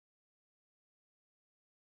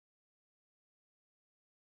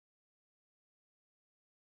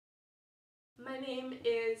My name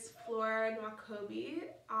is Flora Nwakobi.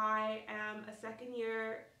 I am a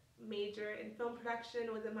second-year major in film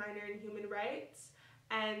production with a minor in human rights,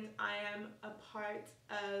 and I am a part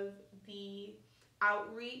of the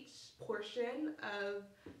outreach portion of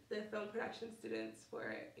the film production students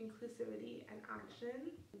for Inclusivity and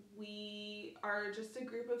Action. We are just a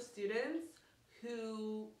group of students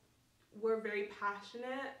who were very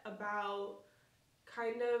passionate about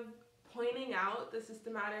kind of pointing out the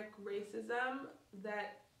systematic racism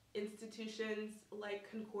that institutions like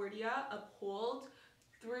Concordia uphold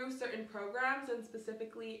through certain programs, and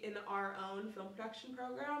specifically in our own film production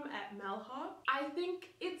program at Melha. I think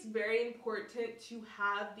it's very important to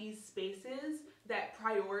have these spaces that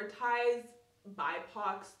prioritize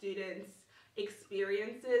BIPOC students'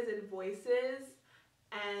 experiences and voices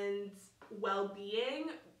and well-being,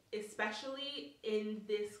 especially in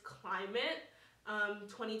this climate.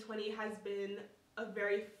 2020 has been a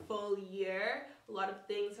very full year. A lot of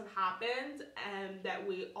things have happened and that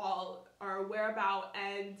we all are aware about,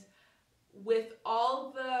 and with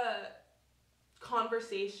all the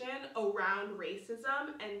conversation around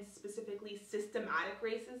racism, and specifically systematic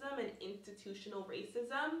racism and institutional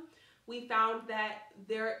racism, we found that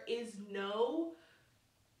there is no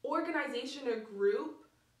organization or group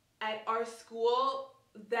at our school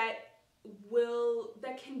that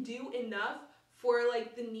can do enough for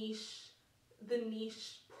like the niche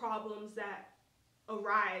problems that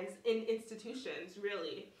arise in institutions,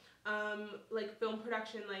 really. Like film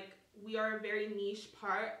production, like we are a very niche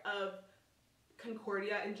part of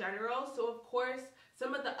Concordia in general, so of course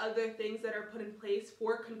some of the other things that are put in place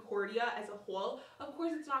for Concordia as a whole, of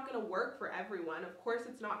course it's not going to work for everyone. Of course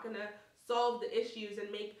it's not going to solve the issues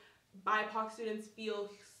and make BIPOC students feel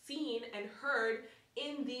seen and heard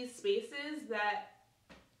in these spaces that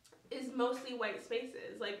is mostly white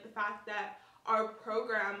spaces. Like the fact that our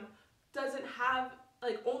program doesn't have,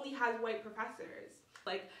 like, only has white professors.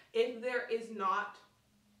 Like, if there is not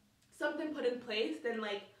something put in place, then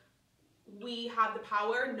like we have the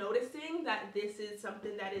power, noticing that this is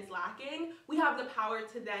something that is lacking, we have the power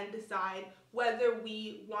to then decide whether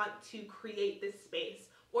we want to create this space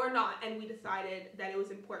or not. And we decided that it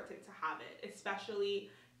was important to have it, especially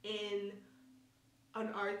in an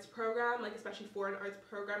arts program, like especially for an arts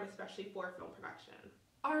program, especially for film production.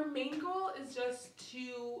 Our main goal is just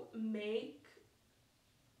to make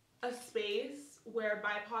a space where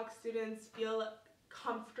BIPOC students feel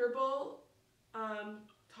comfortable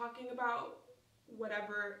talking about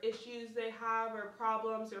whatever issues they have or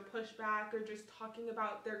problems or pushback, or just talking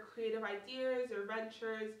about their creative ideas or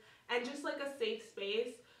ventures, and just like a safe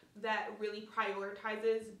space that really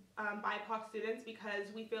prioritizes BIPOC students, because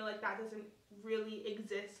we feel like that doesn't really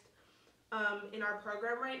exist in our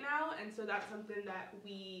program right now. And so that's something that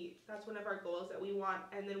that's one of our goals that we want.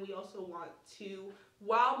 And then we also want to,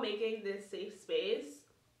 while making this safe space,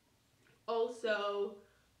 also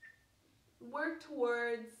work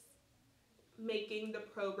towards making the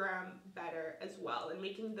program better as well, and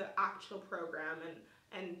making the actual program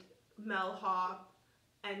and Melha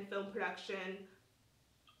and film production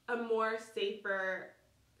a more safer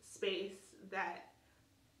space that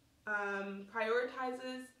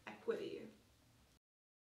prioritizes equity.